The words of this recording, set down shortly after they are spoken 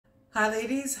Hi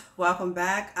ladies, welcome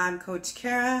back. I'm Coach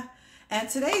Kara, and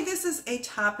today this is a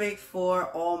topic for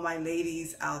all my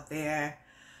ladies out there.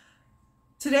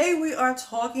 Today we are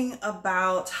talking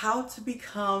about how to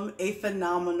become a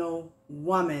phenomenal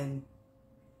woman.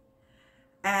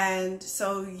 And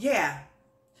so the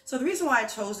reason why I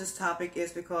chose this topic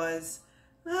is because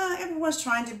everyone's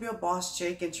trying to be a boss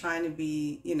chick and trying to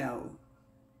be,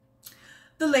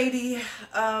 the lady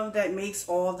that makes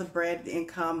all the bread, the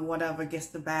income, whatever, gets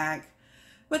the bag.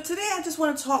 But today I just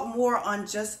want to talk more on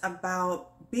just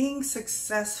about being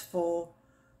successful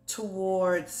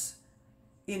towards,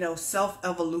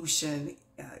 self-evolution,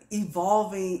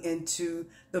 evolving into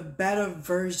the better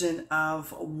version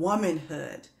of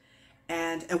womanhood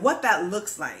and what that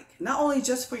looks like. Not only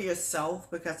just for yourself,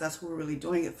 because that's who we're really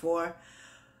doing it for.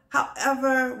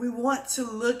 However, we want to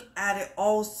look at it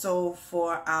also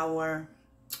for our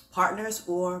partners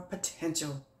or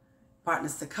potential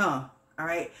partners to come. All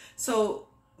right. So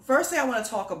firstly, I want to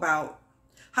talk about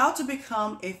how to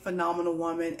become a phenomenal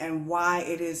woman and why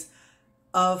it is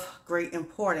of great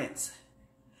importance.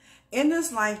 In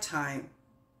this lifetime,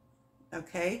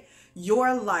 okay,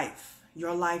 your life,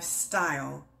 your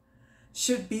lifestyle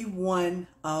should be one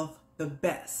of the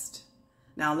best.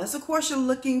 Now, unless of course you're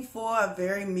looking for a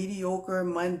very mediocre,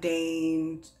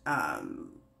 mundane,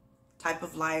 type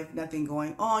of life, nothing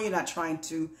going on. You're not trying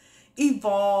to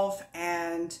evolve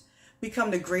and become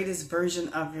the greatest version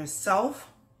of yourself.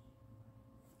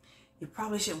 You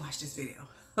probably shouldn't watch this video,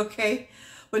 okay?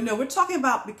 But no, we're talking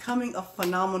about becoming a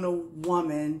phenomenal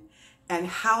woman and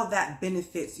how that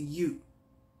benefits you,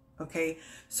 okay?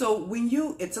 So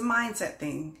it's a mindset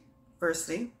thing,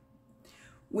 firstly.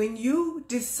 When you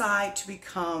decide to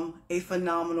become a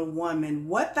phenomenal woman,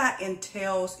 what that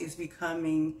entails is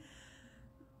becoming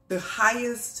the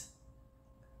highest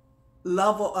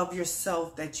level of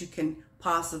yourself that you can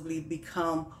possibly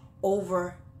become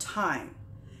over time.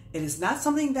 It is not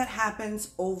something that happens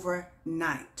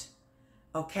overnight,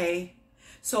 okay?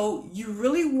 So you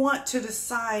really want to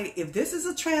decide if this is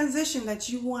a transition that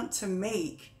you want to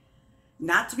make,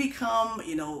 not to become,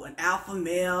 an alpha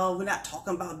male. We're not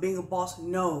talking about being a boss.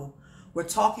 No, we're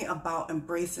talking about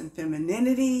embracing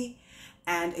femininity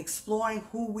and exploring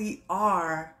who we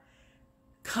are,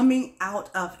 coming out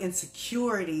of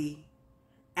insecurity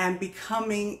and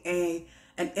becoming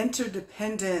an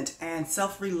interdependent and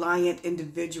self-reliant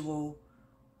individual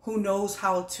who knows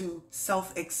how to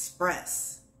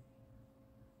self-express.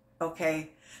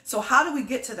 Okay, so how do we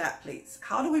get to that place?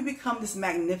 How do we become this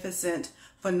magnificent,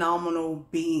 phenomenal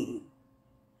being?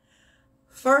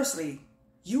 Firstly,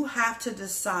 you have to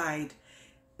decide,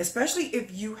 especially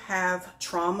if you have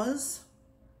traumas,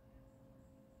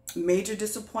 major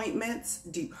disappointments,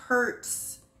 deep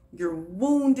hurts, you're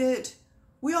wounded.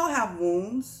 We all have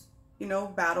wounds,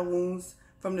 battle wounds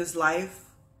from this life,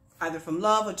 either from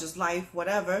love or just life,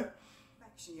 whatever.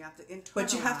 But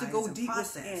you have to go deep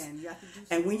within.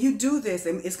 And when you do this,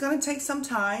 and it's going to take some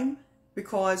time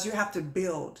because you have to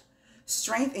build.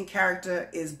 Strength and character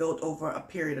is built over a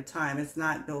period of time. It's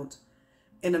not built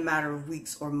in a matter of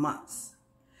weeks or months.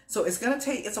 So it's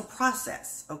a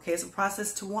process, okay? It's a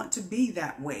process to want to be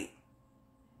that way.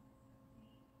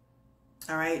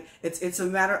 All right? It's a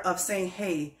matter of saying,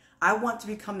 hey, I want to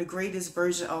become the greatest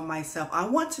version of myself. I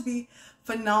want to be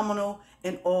phenomenal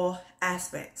in all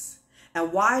aspects.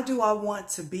 And why do I want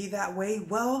to be that way?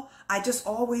 Well, I just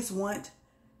always want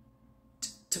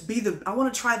I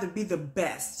want to try to be the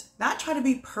best, not try to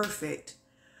be perfect.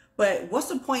 But what's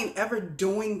the point ever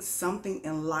doing something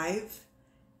in life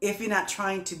if you're not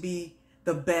trying to be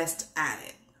the best at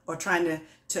it or trying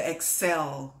to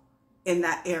excel in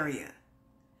that area?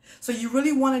 So you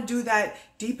really want to do that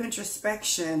deep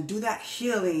introspection, do that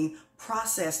healing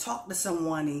process, talk to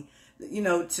someone,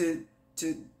 to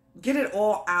get it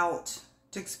all out,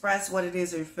 to express what it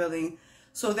is you're feeling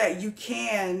so that you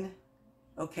can,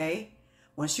 okay,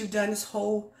 once you've done this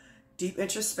whole deep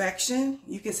introspection,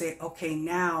 you can say, okay,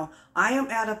 now I am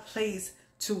at a place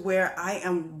to where I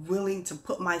am willing to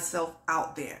put myself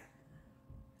out there.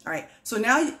 All right. So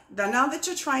now that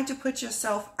you're trying to put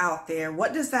yourself out there,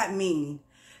 what does that mean?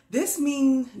 This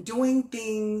means doing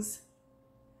things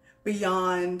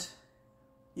beyond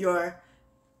your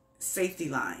safety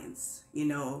lines.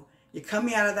 You're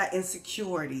coming out of that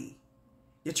insecurity.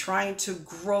 You're trying to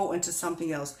grow into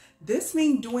something else. This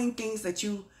means doing things that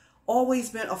you've always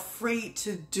been afraid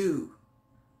to do.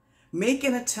 Make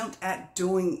an attempt at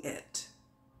doing it.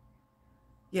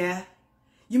 Yeah.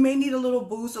 You may need a little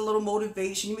boost, a little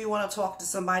motivation. You may want to talk to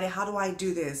somebody. How do I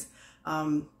do this?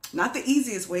 Not the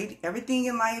easiest way. Everything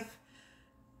in life,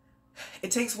 it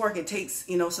takes work. It takes,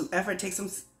 some effort. It takes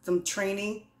some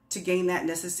training. to gain that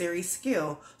necessary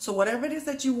skill. So whatever it is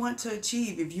that you want to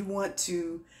achieve, if you want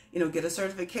to, get a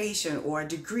certification or a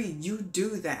degree, you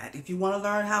do that. If you want to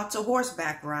learn how to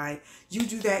horseback ride, you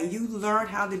do that. You learn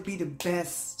how to be the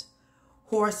best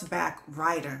horseback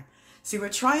rider. See, we're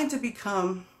trying to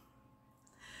become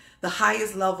the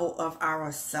highest level of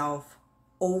ourselves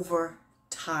over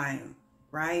time,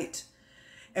 right?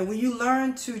 And when you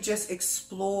learn to just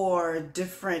explore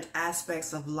different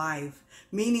aspects of life,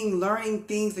 meaning learning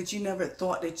things that you never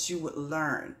thought that you would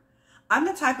learn. I'm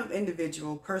the type of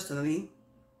individual, personally,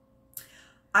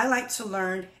 I like to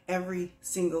learn every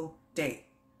single day.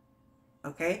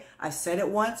 Okay? I said it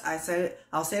once, I said it,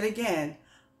 I'll say it again.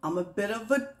 I'm a bit of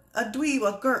a dweeb,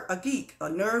 a geek, a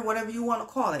nerd, whatever you want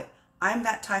to call it. I'm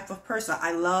that type of person.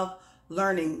 I love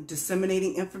learning,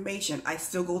 disseminating information. I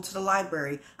still go to the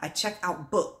library. I check out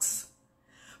books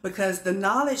because the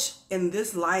knowledge in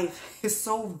this life is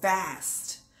so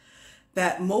vast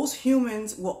that most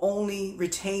humans will only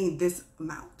retain this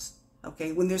amount.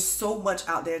 Okay, when there's so much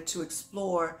out there to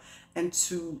explore and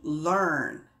to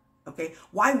learn. Okay,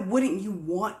 why wouldn't you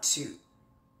want to?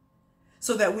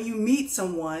 So that when you meet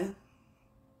someone,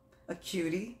 a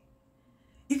cutie,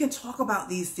 you can talk about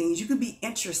these things. You can be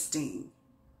interesting.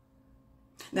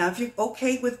 Now, if you're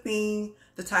okay with being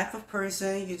the type of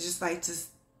person you just like to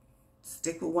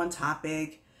stick with one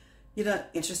topic, you're not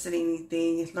interested in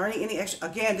anything, learning any extra,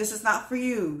 again, this is not for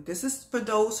you. This is for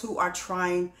those who are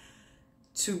trying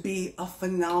to be a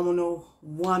phenomenal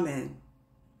woman.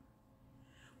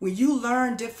 When you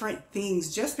learn different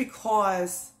things just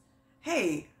because,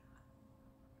 hey,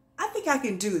 I think I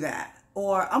can do that,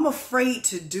 or I'm afraid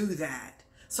to do that,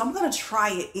 so I'm going to try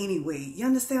it anyway. You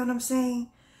understand what I'm saying?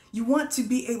 You want to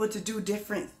be able to do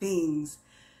different things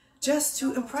just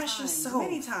to impress yourself.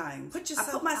 Many times.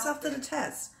 I put myself to the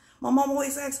test. My mom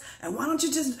always asks, and why don't you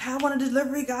just have one of the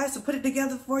delivery guys to put it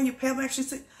together for you, pay them extra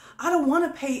 $60? I don't want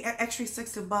to pay extra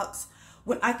 $60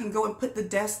 when I can go and put the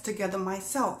desk together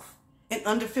myself in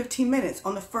under 15 minutes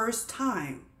on the first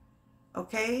time.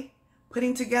 Okay?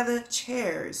 Putting together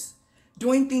chairs,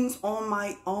 doing things on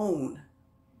my own.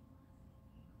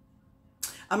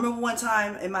 I remember one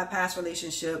time in my past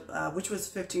relationship, which was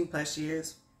 15 plus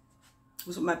years,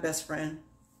 was with my best friend.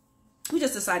 We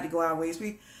just decided to go our ways.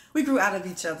 We grew out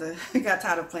of each other. We got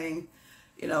tired of playing,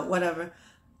 whatever.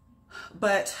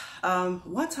 But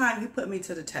one time he put me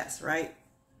to the test, right?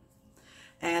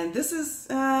 And this is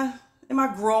in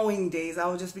my growing days. I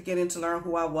was just beginning to learn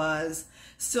who I was.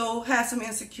 Still had some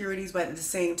insecurities, but at the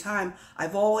same time,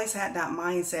 I've always had that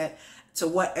mindset. So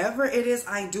whatever it is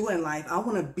I do in life, I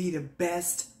want to be the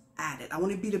best at it. I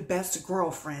want to be the best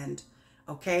girlfriend,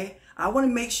 okay? I want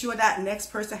to make sure that next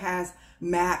person has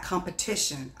mad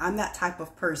competition. I'm that type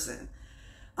of person.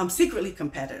 I'm secretly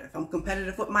competitive. I'm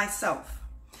competitive with myself.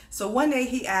 So one day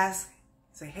he asked,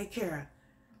 say, hey, Kara,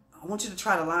 I want you to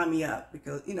try to line me up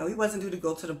because, he wasn't due to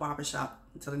go to the barbershop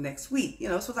until the next week.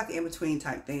 So it's like an in-between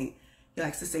type thing. He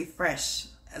likes to stay fresh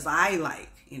as I like,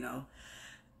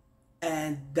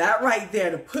 And that right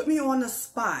there, to put me on the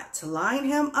spot, to line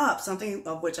him up, something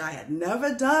of which I had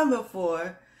never done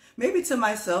before, maybe to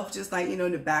myself, just like,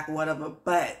 in the back or whatever,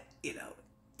 but,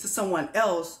 to someone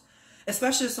else,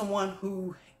 especially someone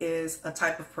who is a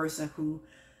type of person who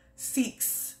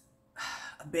seeks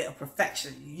a bit of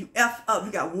perfection. You F up,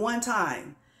 you got one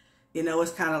time,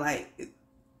 it's kind of like,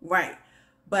 right.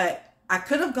 But I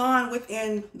could have gone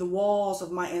within the walls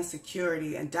of my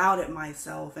insecurity and doubted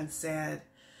myself and said,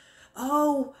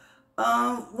 oh,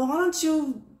 well, why don't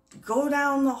you go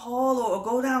down the hall or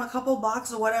go down a couple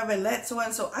blocks or whatever and let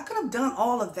so-and-so. I could have done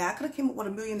all of that. I could have came up with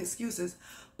a million excuses,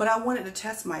 but I wanted to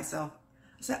test myself.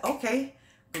 I said, okay,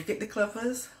 go get the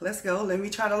clippers. Let's go. Let me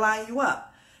try to line you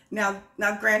up. Now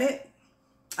granted,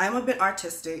 I'm a bit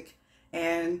artistic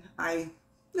and I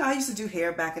used to do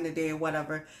hair back in the day or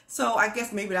whatever. So I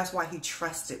guess maybe that's why he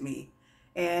trusted me.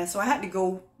 And so I had to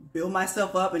go build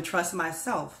myself up and trust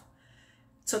myself.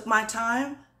 Took my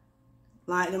time,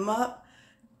 lined him up,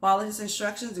 followed his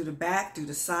instructions, do the back, do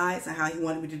the sides, and how he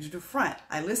wanted me to do the front.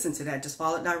 I listened to that, just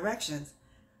followed directions.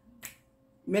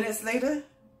 Minutes later,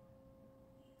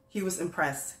 he was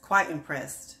impressed, quite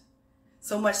impressed.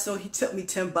 So much so he took me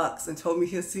 $10 and told me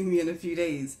he'll see me in a few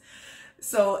days.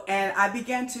 So, and I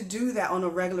began to do that on a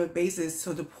regular basis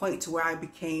to the point to where I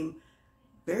became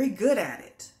very good at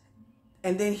it.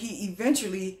 And then he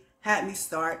eventually had me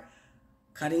start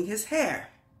cutting his hair.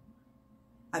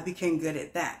 I became good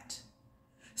at that.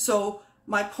 So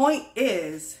my point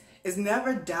is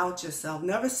never doubt yourself,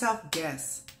 never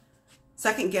self-guess,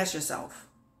 second guess yourself.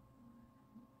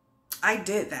 I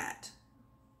did that.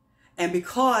 And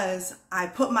because I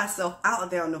put myself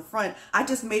out there on the front, I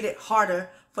just made it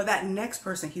harder for that next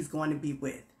person he's going to be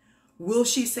with. Will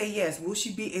she say yes? Will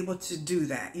she be able to do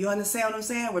that? You understand what I'm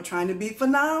saying? We're trying to be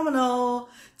phenomenal.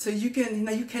 So you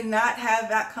cannot have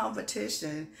that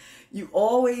competition. You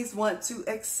always want to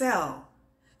excel.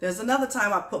 There's another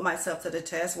time I put myself to the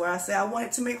test where I said I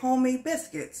wanted to make homemade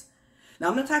biscuits. Now,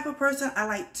 I'm the type of person, I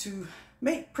like to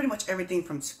make pretty much everything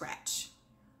from scratch.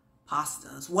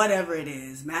 Pastas, whatever it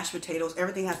is, mashed potatoes,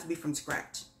 everything has to be from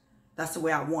scratch. That's the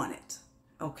way I want it,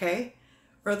 okay?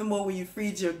 Furthermore, when you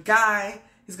feed your guy,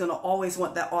 he's going to always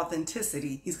want that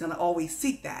authenticity. He's going to always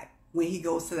seek that when he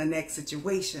goes to the next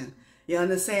situation. You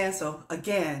understand? So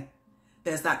again,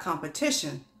 there's that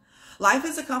competition. Life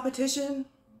is a competition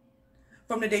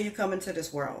from the day you come into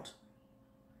this world.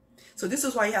 So this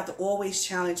is why you have to always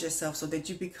challenge yourself so that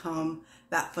you become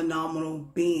that phenomenal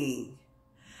being.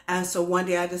 And so one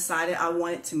day I decided I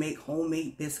wanted to make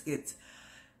homemade biscuits.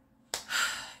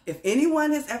 If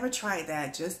anyone has ever tried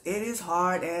that, it is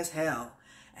hard as hell.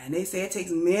 And they say it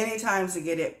takes many times to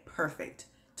get it perfect.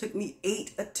 Took me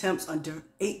 8 attempts on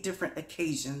 8 different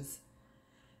occasions.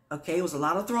 Okay, it was a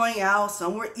lot of throwing out.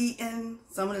 Some were eaten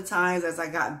some of the times as I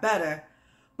got better.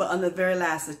 But on the very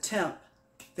last attempt,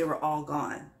 they were all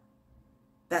gone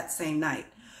that same night.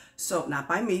 So not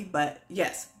by me, but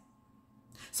yes.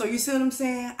 So you see what I'm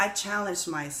saying? I challenged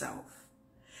myself.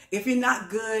 If you're not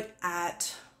good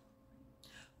at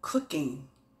cooking,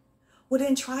 well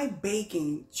then try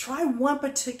baking. Try one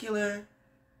particular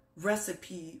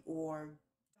recipe. Or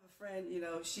a friend,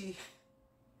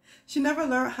 she never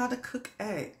learned how to cook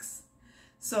eggs.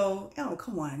 So,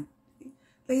 come on.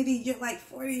 Lady, you're like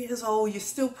 40 years old. You're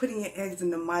still putting your eggs in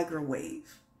the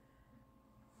microwave.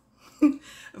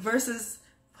 Versus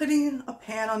putting a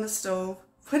pan on the stove,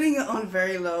 putting it on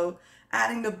very low,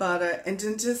 adding the butter, and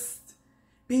then just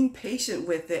being patient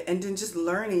with it, and then just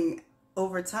learning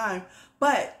over time.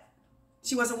 But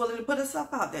she wasn't willing to put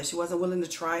herself out there. She wasn't willing to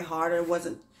try harder.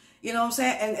 Wasn't, you know what I'm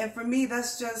saying? And for me,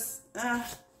 that's just,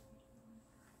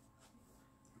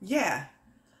 yeah.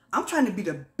 I'm trying to be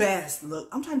the best. Look,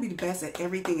 I'm trying to be the best at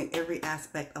everything in every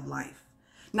aspect of life.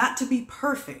 Not to be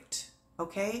perfect,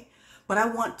 okay? But I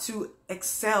want to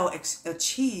excel,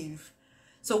 achieve.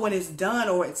 So when it's done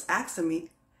or it's asked of me,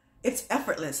 it's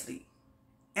effortlessly.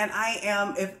 And I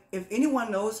am, if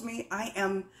anyone knows me, I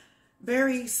am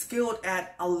very skilled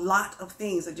at a lot of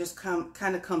things that just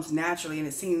kind of comes naturally. And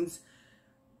it seems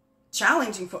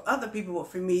challenging for other people, but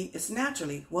for me, it's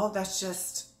naturally. Well, that's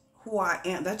just who I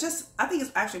am. I think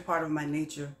it's actually part of my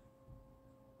nature.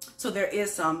 So there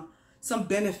is some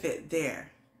benefit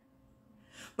there.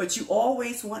 But you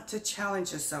always want to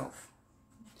challenge yourself.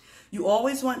 You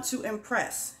always want to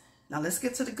impress. Now let's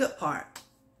get to the good part.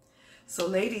 So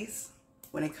ladies,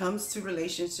 when it comes to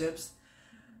relationships,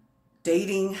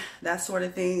 dating, that sort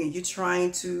of thing, and you're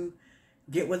trying to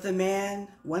get with a man,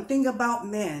 one thing about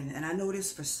men, and I know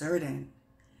this for certain,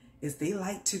 is they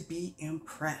like to be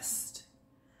impressed.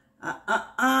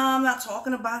 I'm not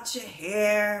talking about your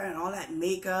hair and all that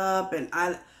makeup, and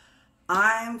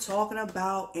I'm talking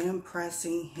about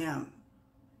impressing him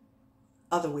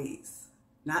other ways,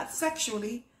 not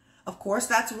sexually. Of course,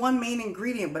 that's one main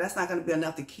ingredient, but that's not going to be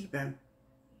enough to keep him.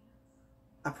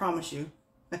 I promise you.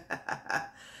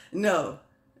 No,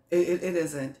 it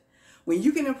isn't. When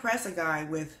you can impress a guy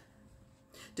with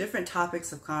different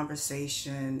topics of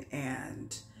conversation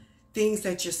and things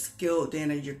that you're skilled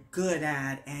in or you're good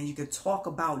at, and you could talk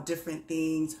about different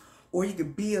things, or you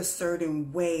could be a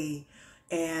certain way,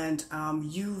 and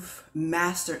you've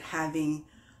mastered having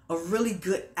a really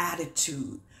good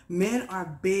attitude. Men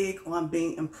are big on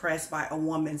being impressed by a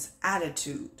woman's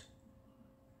attitude.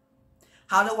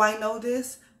 How do I know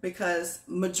this? Because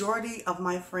majority of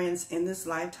my friends in this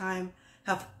lifetime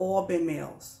have all been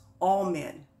males, all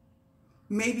men.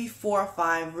 Maybe 4 or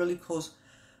 5 really close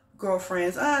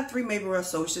girlfriends. 3 maybe were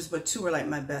associates, but 2 were like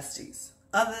my besties.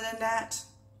 Other than that,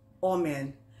 all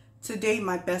men. Today,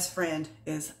 my best friend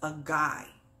is a guy.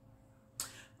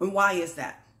 And why is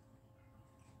that?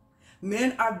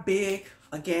 Men are big,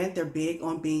 again, they're big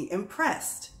on being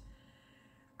impressed.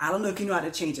 I don't know if you know how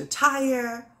to change a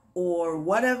tire or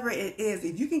whatever it is.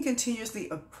 If you can continuously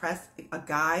impress a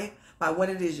guy by what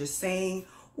it is you're saying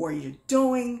or you're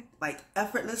doing, like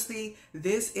effortlessly,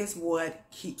 this is what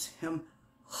keeps him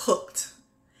hooked.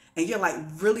 And you're like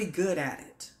really good at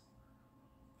it.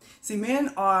 See,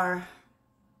 men are,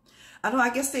 I don't know,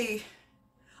 I guess they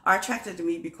are attracted to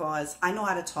me because I know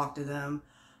how to talk to them.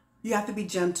 You have to be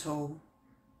gentle,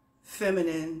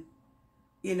 feminine,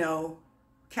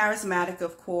 charismatic,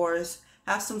 of course.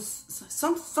 Have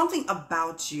something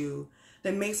about you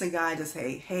that makes a guy just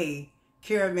say, hey,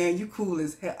 Kera, man, you cool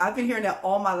as hell. I've been hearing that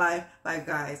all my life. Like,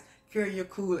 guys, Kera, you're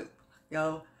cool.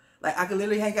 Yo, like, I could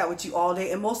literally hang out with you all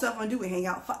day. And most of them do. We hang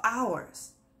out for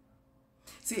hours.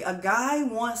 See, a guy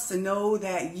wants to know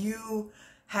that you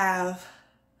have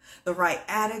the right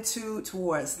attitude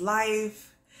towards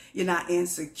life. You're not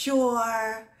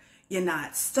insecure. You're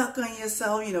not stuck on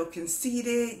yourself, you know,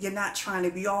 conceited. You're not trying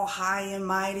to be all high and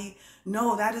mighty.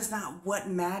 No, that is not what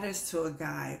matters to a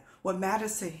guy. What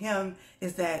matters to him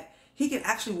is that he can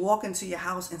actually walk into your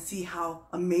house and see how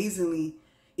amazingly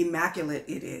immaculate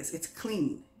it is. It's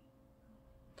clean.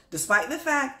 Despite the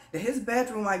fact that his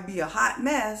bedroom might be a hot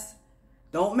mess,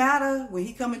 don't matter. When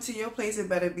he come into your place, it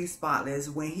better be spotless.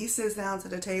 When he sits down to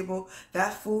the table,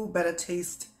 that food better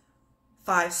taste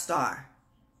 5-star.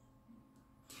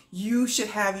 You should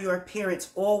have your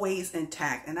appearance always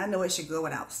intact. And I know it should go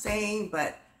without saying,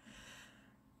 but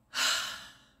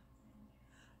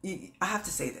I have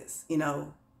to say this, you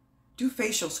know, do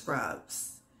facial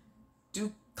scrubs,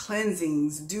 do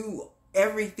cleansings, do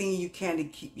everything you can to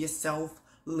keep yourself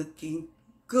looking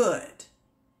good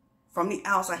from the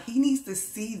outside. He needs to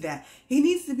see that. He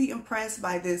needs to be impressed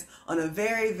by this on a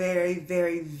very, very,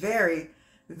 very, very,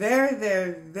 very,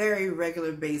 very, very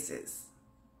regular basis.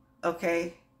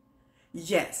 Okay?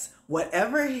 Yes,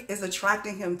 whatever is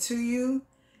attracting him to you,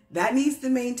 that needs to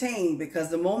maintain, because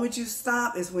the moment you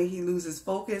stop is when he loses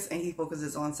focus and he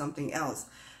focuses on something else.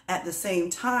 At the same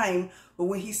time, but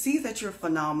when he sees that you're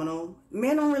phenomenal,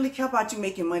 men don't really care about you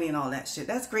making money and all that shit.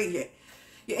 That's great.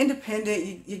 You're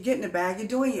independent. You're getting the bag. You're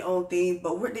doing your own thing.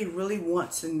 But what they really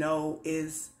want to know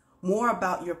is more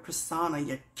about your persona,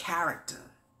 your character.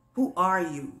 Who are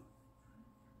you?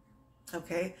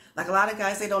 Okay? Like a lot of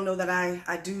guys, they don't know that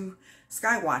I do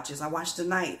sky watches. I watch the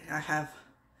night. I have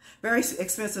very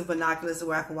expensive binoculars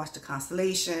where I can watch the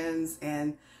constellations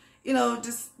and, you know,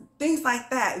 just things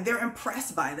like that. They're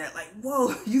impressed by that. Like,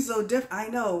 whoa, you so different. I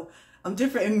know I'm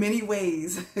different in many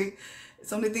ways.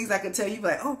 Some of the things I could tell you,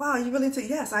 like, oh, wow, you really into,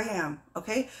 yes, I am.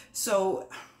 Okay. So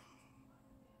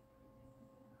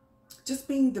just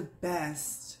being the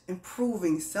best,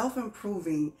 improving,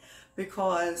 self-improving,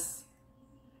 because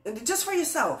just for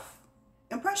yourself,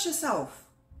 impress yourself.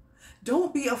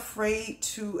 Don't be afraid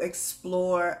to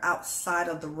explore outside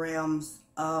of the realms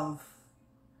of,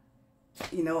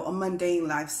 you know, a mundane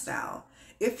lifestyle.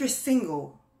 If you're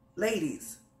single,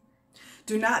 ladies,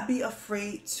 do not be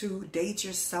afraid to date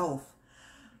yourself.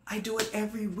 I do it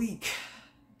every week.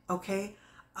 Okay?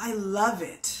 I love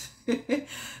it.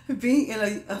 Being in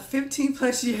a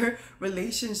 15+ year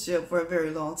relationship for a very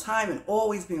long time and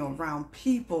always being around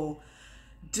people,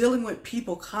 dealing with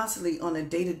people constantly on a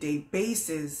day-to-day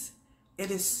basis, it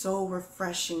is so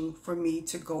refreshing for me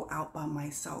to go out by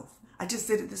myself. I just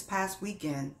did it this past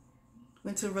weekend.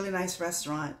 Went to a really nice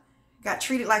restaurant. Got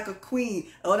treated like a queen.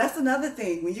 Oh, that's another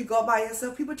thing. When you go by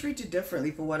yourself, people treat you differently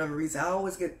for whatever reason. I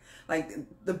always get like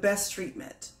the best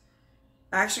treatment.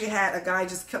 I actually had a guy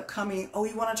just kept coming. Oh,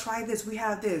 you want to try this? We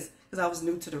have this. Because I was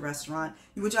new to the restaurant.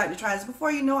 Would you like to try this?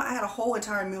 Before you know it, I had a whole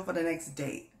entire meal for the next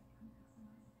day.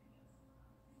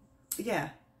 Yeah.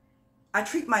 I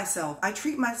treat myself.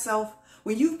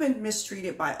 When you've been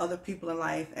mistreated by other people in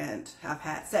life and have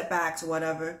had setbacks or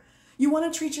whatever, you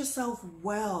want to treat yourself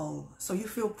well so you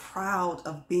feel proud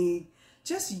of being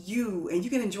just you and you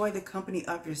can enjoy the company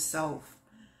of yourself.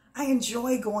 I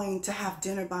enjoy going to have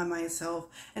dinner by myself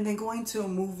and then going to a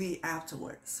movie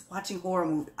afterwards, watching horror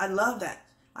movies. I love that.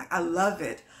 Like, I love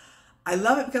it. I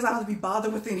love it because I don't have to be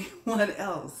bothered with anyone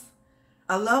else.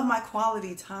 I love my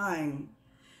quality time,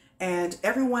 and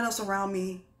everyone else around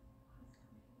me,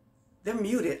 they're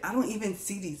muted. I don't even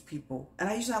see these people. And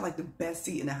I usually have like the best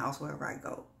seat in the house wherever I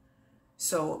go.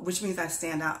 So, which means I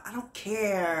stand out. I don't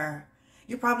care.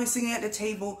 You're probably sitting at the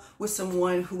table with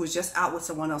someone who was just out with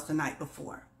someone else the night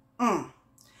before.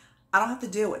 I don't have to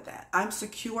deal with that. I'm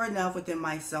secure enough within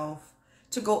myself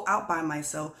to go out by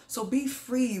myself. So be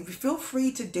free. Feel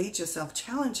free to date yourself.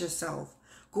 Challenge yourself.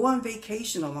 Go on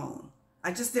vacation alone.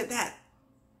 I just did that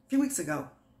a few weeks ago.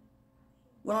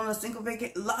 Went on a single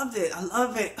vacation. Loved it. I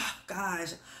love it. Oh,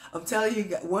 gosh, I'm telling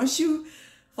you, once you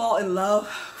fall in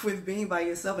love with being by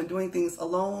yourself and doing things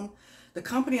alone, the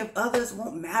company of others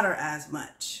won't matter as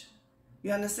much.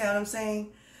 You understand what I'm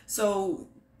saying? So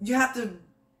you have to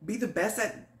be the best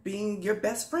at being your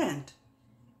best friend.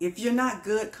 If you're not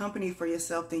good company for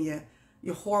yourself, then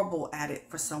you're horrible at it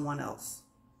for someone else.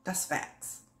 That's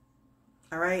facts.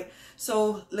 All right.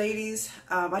 So ladies,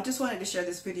 I just wanted to share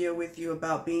this video with you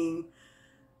about being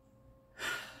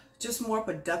just more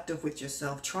productive with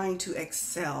yourself, trying to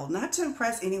excel, not to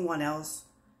impress anyone else,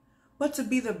 but to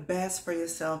be the best for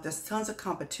yourself. There's tons of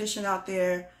competition out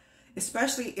there,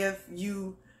 especially if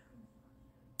you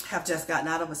have just gotten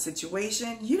out of a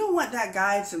situation, you don't want that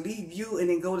guy to leave you and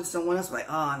then go to someone else like,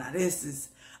 oh, now this is,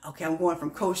 okay, I'm going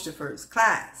from coach to first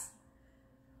class.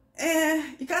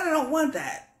 And you kind of don't want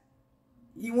that.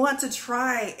 You want to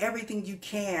try everything you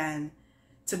can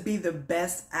to be the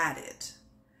best at it.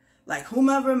 Like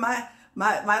whomever my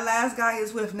last guy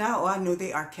is with now, oh, I know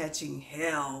they are catching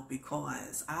hell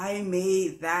because I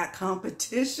made that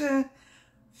competition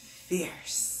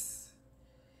fierce.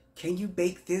 Can you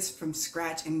bake this from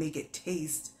scratch and make it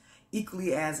taste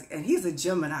equally as, and he's a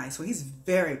Gemini, so he's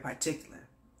very particular.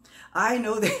 I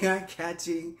know they are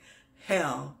catching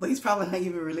hell, but he's probably not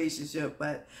even in a relationship,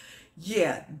 but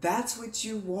yeah, that's what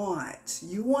you want.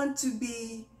 You want to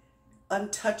be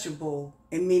untouchable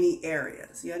in many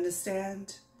areas. You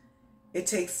understand? It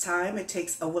takes time. It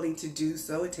takes a willing to do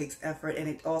so. It takes effort, and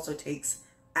it also takes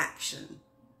action.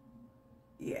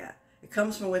 Yeah, it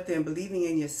comes from within, believing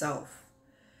in yourself.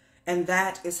 And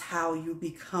that is how you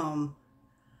become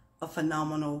a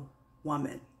phenomenal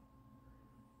woman.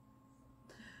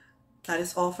 That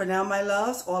is all for now, my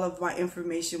loves. All of my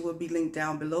information will be linked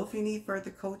down below if you need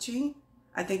further coaching.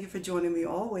 I thank you for joining me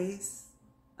always.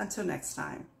 Until next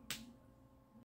time.